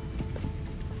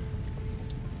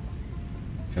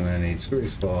 Which I'm gonna need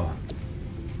screws for. I'll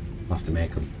have to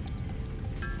make them.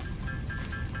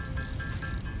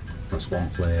 That's 1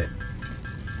 plate.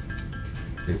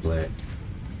 2 plate.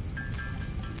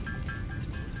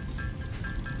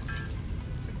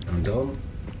 I'm done.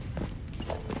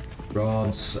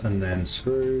 Rods and then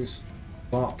screws.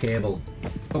 Bark cable.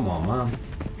 Come on, man.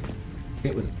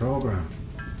 Get with the program.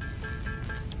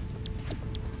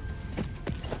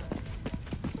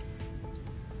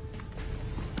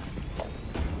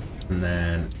 And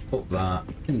then put that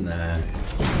in there.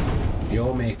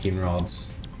 You're making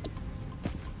rods.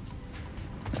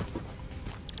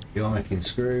 You're making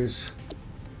screws.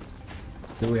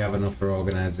 Do we have enough for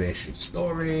organization?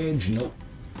 Storage? Nope.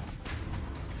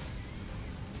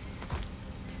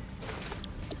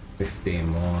 15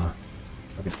 more.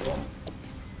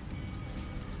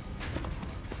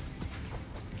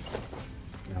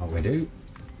 Now we do.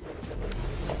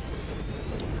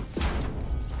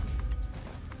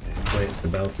 Plates to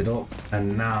belt it up.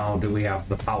 And now do we have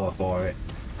the power for it?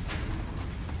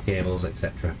 Cables,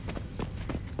 etc.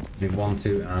 Need 1,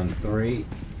 2, and 3.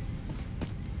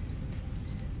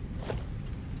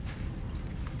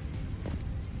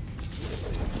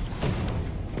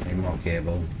 Need more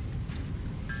cable.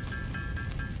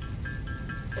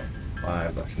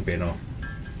 5, that should be enough.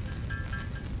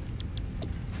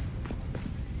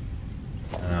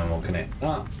 And we'll connect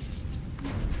that.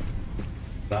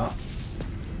 That.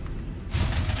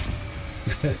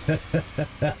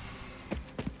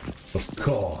 Of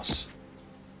course.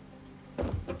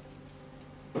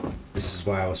 This is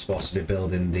why I was supposed to be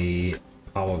building the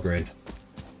power grid.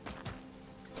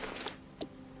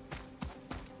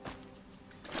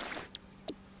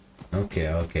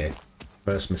 Okay.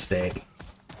 First mistake.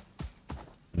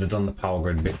 I'd have done the power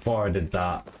grid before I did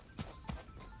that.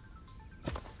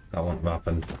 That wouldn't have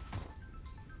happened.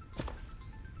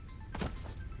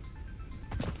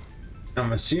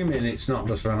 I'm assuming it's not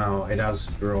just run out, it has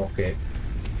broke it.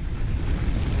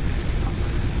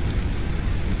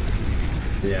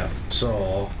 Yeah,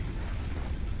 so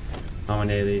how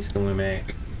many of these can we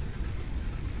make?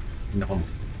 None.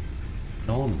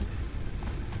 None.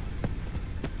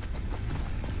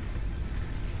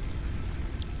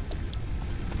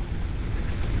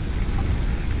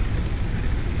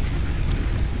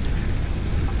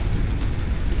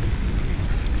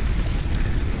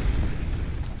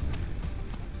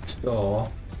 So,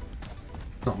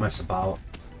 not mess about.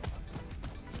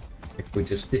 If we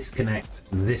just disconnect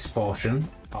this portion,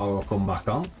 power will come back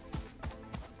on.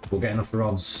 We'll get enough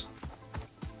rods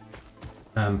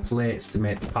and plates to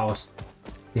make the power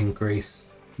increase.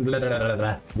 Blah, blah, blah,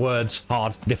 blah. Words,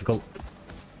 hard, difficult.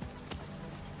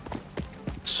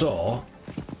 So,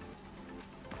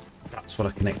 that's what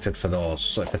I connected for those.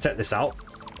 So if I take this out,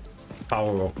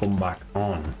 power will come back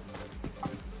on.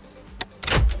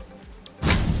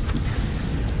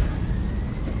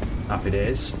 Happy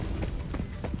days.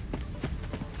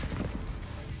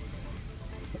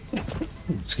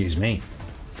 Excuse me.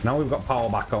 Now we've got power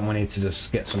back on, we need to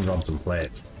just get some rods and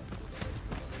plates.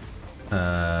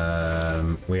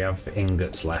 We have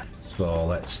ingots left, so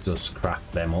let's just craft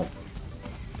them up.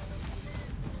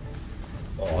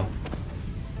 Or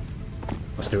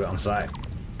let's do it on site.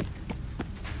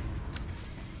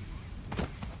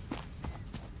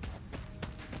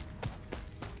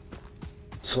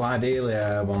 So ideally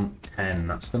I want 10.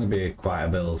 That's going to be quite a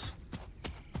build.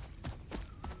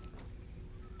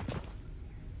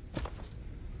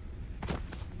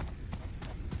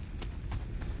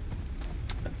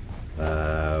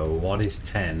 What is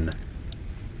 10?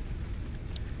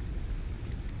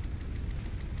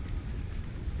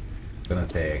 Gonna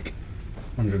take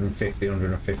 150,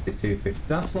 150, 250.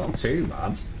 That's not too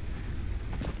bad.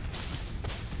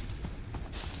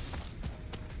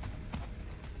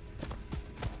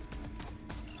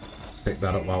 Pick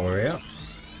that up while we're here.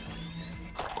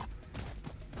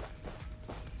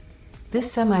 This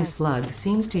semi-slug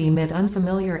seems to emit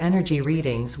unfamiliar energy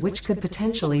readings which could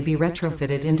potentially be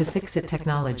retrofitted into Fixit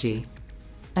technology.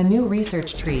 A new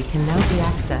research tree can now be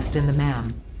accessed in the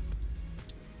MAM.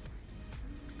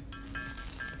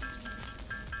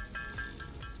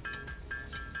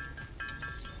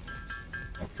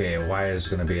 Okay, wire's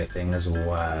going to be a thing as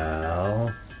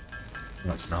well.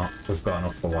 No, it's not. We've got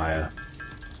enough for wire.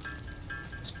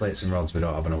 There's plates and rods we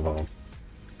don't have enough of.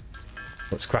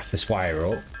 Let's craft this wire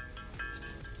up.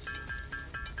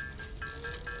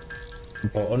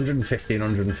 But 150 and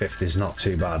 150 is not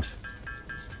too bad.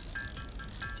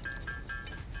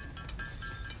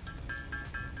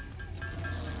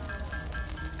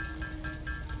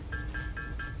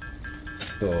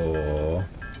 So...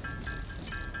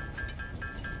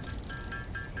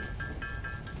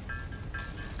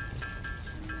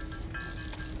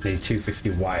 need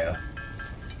 250 wire.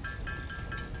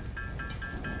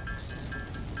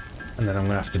 And then I'm going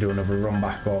to have to do another run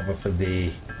back over for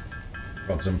the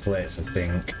rods and plates, I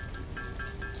think.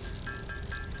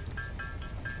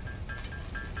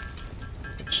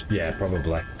 Yeah,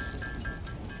 probably.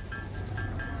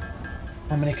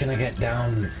 How many can I get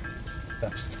down?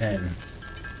 That's 10.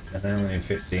 And then only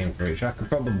 15 for each. I could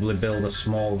probably build a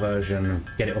small version,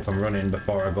 get it up and running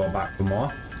before I go back for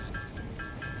more.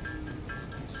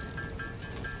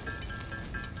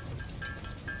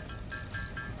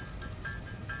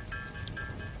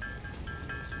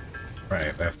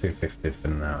 Right, we have 250 for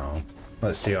now.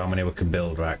 Let's see how many we can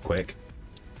build right quick.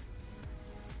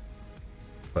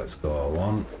 Let's go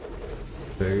 1,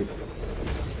 2,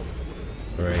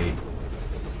 3.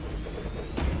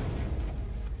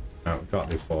 No, we can't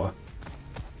do 4.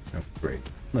 No, 3.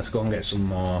 Let's go and get some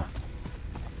more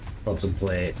rods and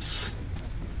plates.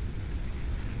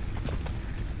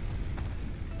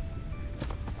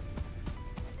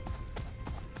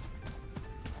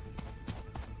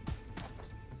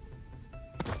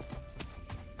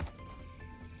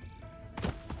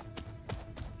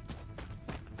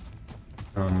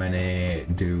 How many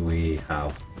do we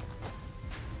have?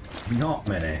 Not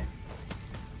many.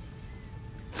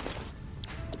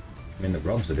 I mean, the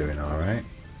rods are doing alright.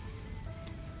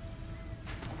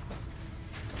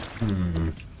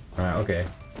 Right, okay.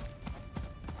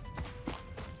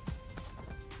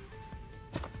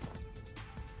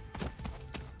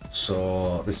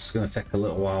 So, this is going to take a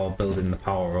little while building the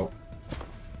power up.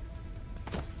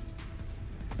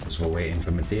 Because we're waiting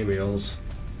for materials.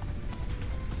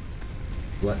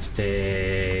 So let's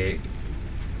take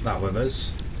that with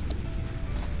us.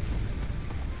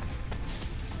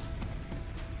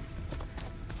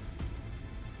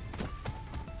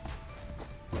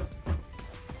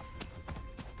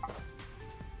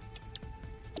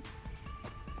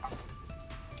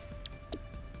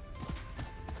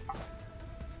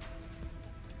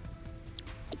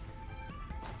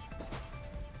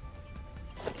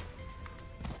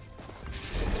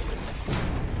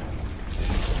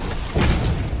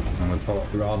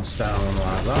 Rods down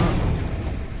like that.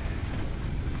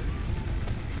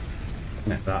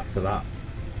 Connect that to that.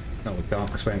 No, we can't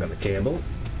because we ain't got the cable.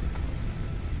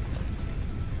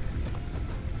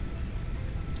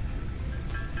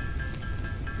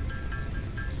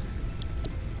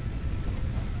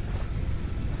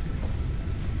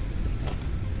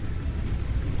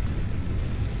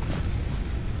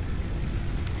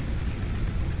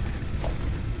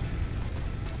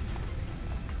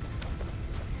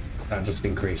 That just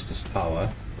increased its power.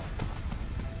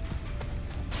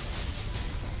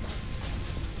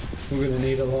 We're gonna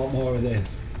need a lot more of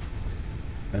this.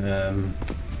 How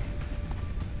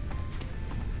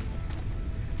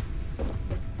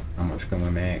much can we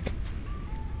make?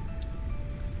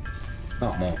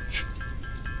 Not much.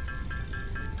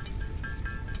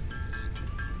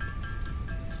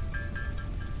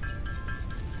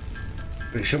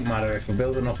 But it shouldn't matter if we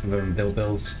build enough of them, they'll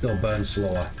burn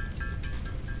slower.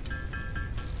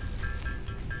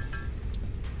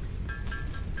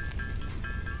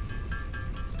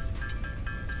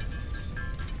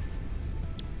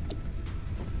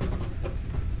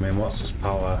 I mean, what's this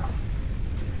power?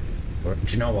 Do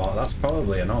you know what? That's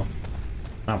probably enough.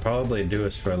 I'll probably do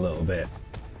this for a little bit.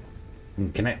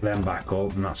 And connect them back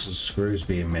up, and that's the screws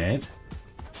being made.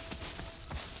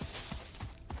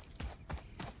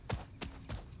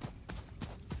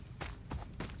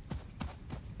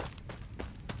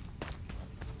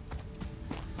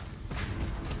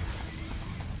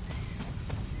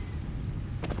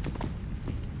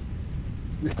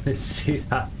 See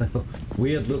that little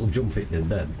weird little jump it did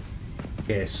then.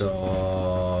 Okay,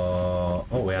 so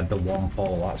oh, we had the one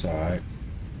pole, that's alright.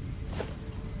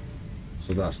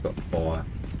 So that's got 4.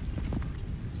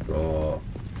 Let's go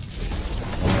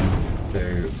 1,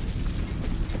 2.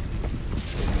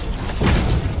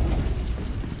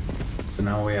 So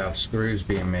now we have screws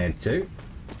being made too.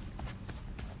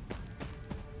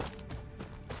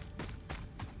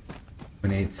 We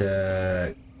need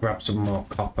to grab some more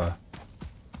copper.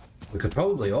 We could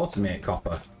probably automate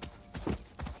copper.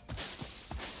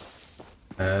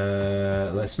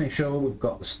 Let's make sure we've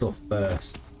got the stuff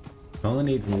first. We only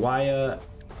need wire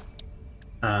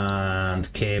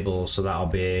and cable, so that'll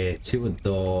be 2 of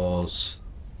those.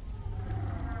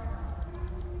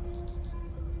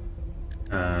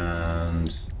 And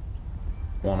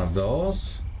 1 of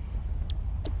those.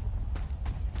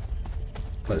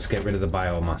 Let's get rid of the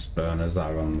biomass burners that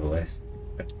are on the list.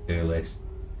 To-do list.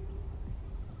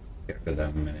 Get rid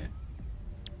of them in a minute.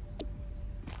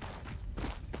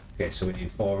 Okay, so we need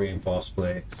 4 reinforced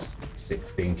plates,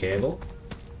 16 cable.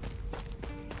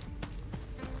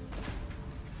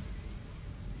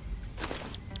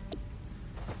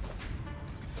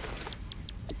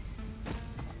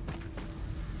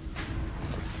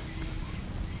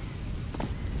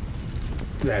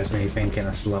 There's me thinking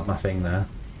I still have my thing there.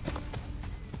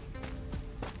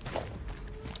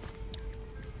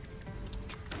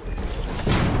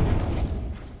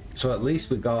 So at least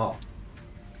we got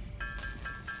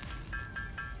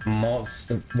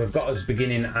most. We've got us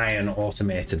beginning iron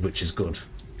automated, which is good.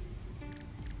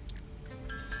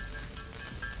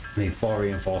 Need 4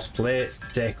 reinforced plates to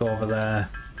take over there.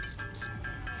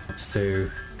 That's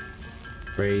 2,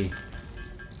 3,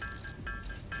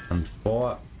 and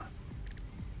 4.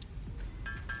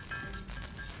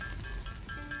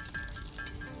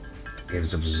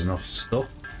 Gives us enough stuff,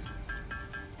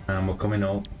 and we're coming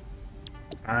up.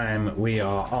 We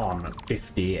are on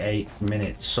 58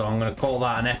 minutes, so I'm going to call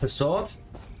that an episode,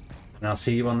 and I'll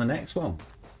see you on the next one.